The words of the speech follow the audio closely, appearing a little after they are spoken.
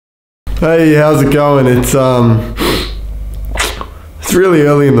Hey, how's it going? It's really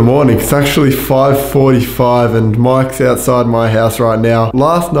early in the morning. It's actually 5:45 and Mike's outside my house right now.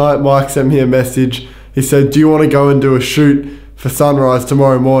 Last night Mike sent me a message. He said, do you want to go and do a shoot for sunrise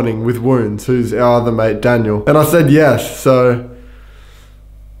tomorrow morning with Woons, who's our other mate Daniel? And I said yes, so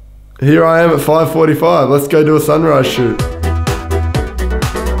here I am at 5:45. Let's go do a sunrise shoot.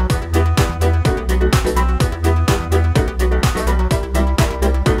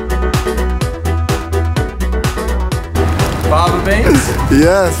 Fava beans?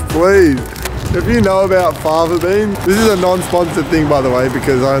 Yes, please. If you know about fava beans, this is a non-sponsored thing by the way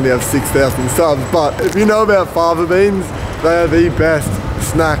because I only have 6,000 subs, but if you know about fava beans, they are the best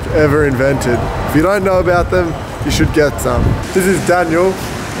snack ever invented. If you don't know about them, you should get some. This is Daniel,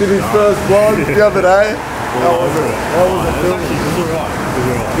 did his first vlog the other day. How was it? How was it feeling? It was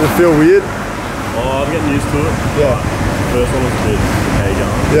alright. Did it feel weird? Oh, I'm getting used to it. Yeah. First one was a bit how you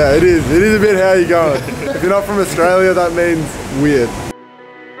going. Yeah, it is. It is a bit how you going. If you're not from Australia, that means weird.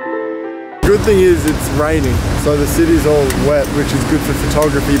 Good thing is it's raining, so the city's all wet, which is good for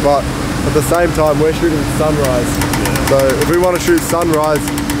photography, but at the same time we're shooting sunrise. Yeah. So if we want to shoot sunrise,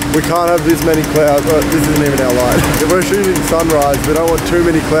 we can't have this many clouds. This isn't even our light. If we're shooting sunrise, we don't want too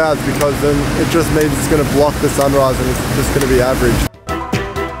many clouds because then it just means it's going to block the sunrise and it's just going to be average.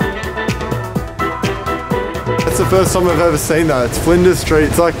 That's the first time I've ever seen that. It's Flinders Street.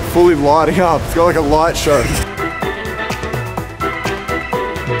 It's like fully lighting up. It's got like a light show.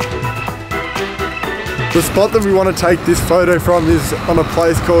 The spot that we want to take this photo from is on a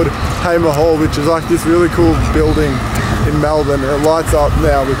place called Hamer Hall, which is like this really cool building in Melbourne. It lights up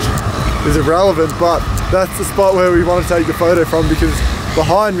now, which is irrelevant, but that's the spot where we want to take the photo from because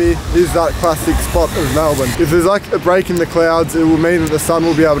behind me is that classic spot of Melbourne. If there's like a break in the clouds, it will mean that the sun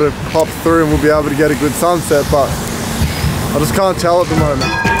will be able to pop through and we'll be able to get a good sunset, but I just can't tell at the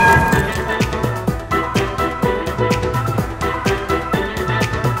moment.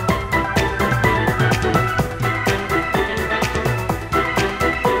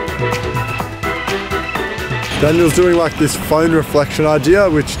 Daniel's doing like this phone reflection idea,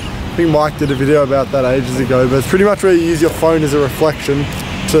 which I think Mike did a video about that ages ago, but it's pretty much where you use your phone as a reflection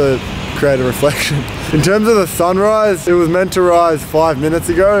to create a reflection. In terms of the sunrise, it was meant to rise 5 minutes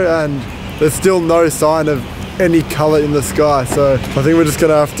ago and there's still no sign of any color in the sky, so I think we're just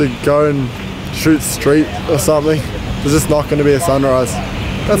gonna have to go and shoot street or something. There's just not gonna be a sunrise.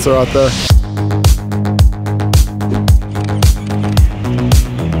 That's all right though.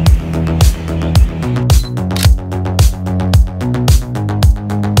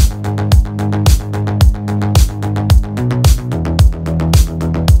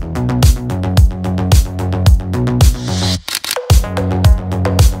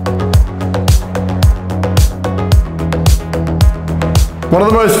 One of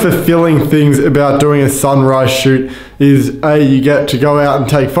the most fulfilling things about doing a sunrise shoot is you get to go out and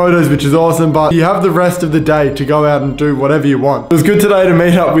take photos, which is awesome, but you have the rest of the day to go out and do whatever you want. It was good today to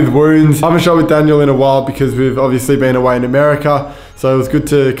meet up with Woons. I haven't shot with Daniel in a while because we've obviously been away in America, so it was good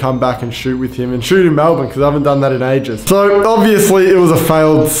to come back and shoot with him and shoot in Melbourne because I haven't done that in ages. So obviously it was a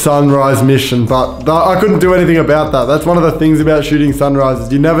failed sunrise mission, but I couldn't do anything about that. That's one of the things about shooting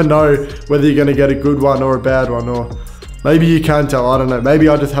sunrises. You never know whether you're gonna get a good one or a bad one, or maybe you can tell, I don't know. Maybe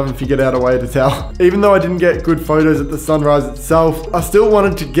I just haven't figured out a way to tell. Even though I didn't get good photos at the sunrise itself, I still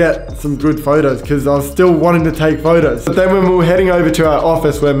wanted to get some good photos because I was still wanting to take photos. But then when we were heading over to our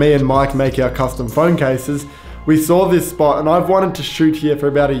office where me and Mike make our custom phone cases, we saw this spot and I've wanted to shoot here for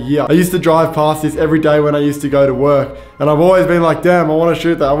about a year. I used to drive past this every day when I used to go to work and I've always been like, damn, I want to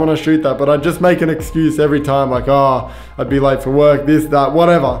shoot that, I want to shoot that, but I just make an excuse every time like, oh, I'd be late for work, this, that,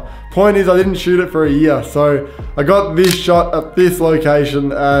 whatever. Point is I didn't shoot it for a year, so I got this shot at this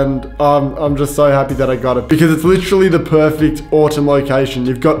location and I'm just so happy that I got it because it's literally the perfect autumn location.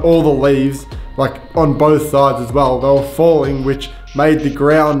 You've got all the leaves like on both sides as well. They were falling, which made the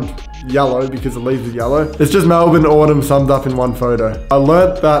ground yellow because the leaves are yellow. It's just Melbourne autumn summed up in one photo. I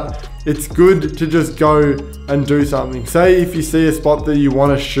learnt that it's good to just go and do something. Say if you see a spot that you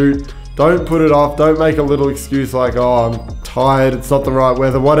want to shoot, don't put it off. Don't make a little excuse like, oh, I'm tired, it's not the right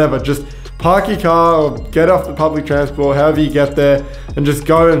weather, whatever. Just park your car or get off the public transport, however you get there, and just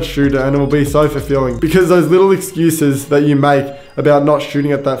go and shoot it, and it will be so fulfilling. Because those little excuses that you make about not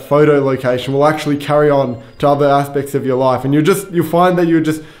shooting at that photo location will actually carry on to other aspects of your life, and you'll find that you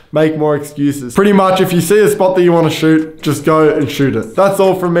just make more excuses. Pretty much, if you see a spot that you want to shoot, just go and shoot it. That's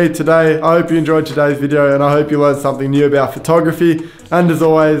all from me today. I hope you enjoyed today's video and I hope you learned something new about photography. And as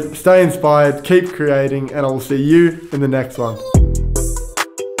always, stay inspired, keep creating, and I will see you in the next one.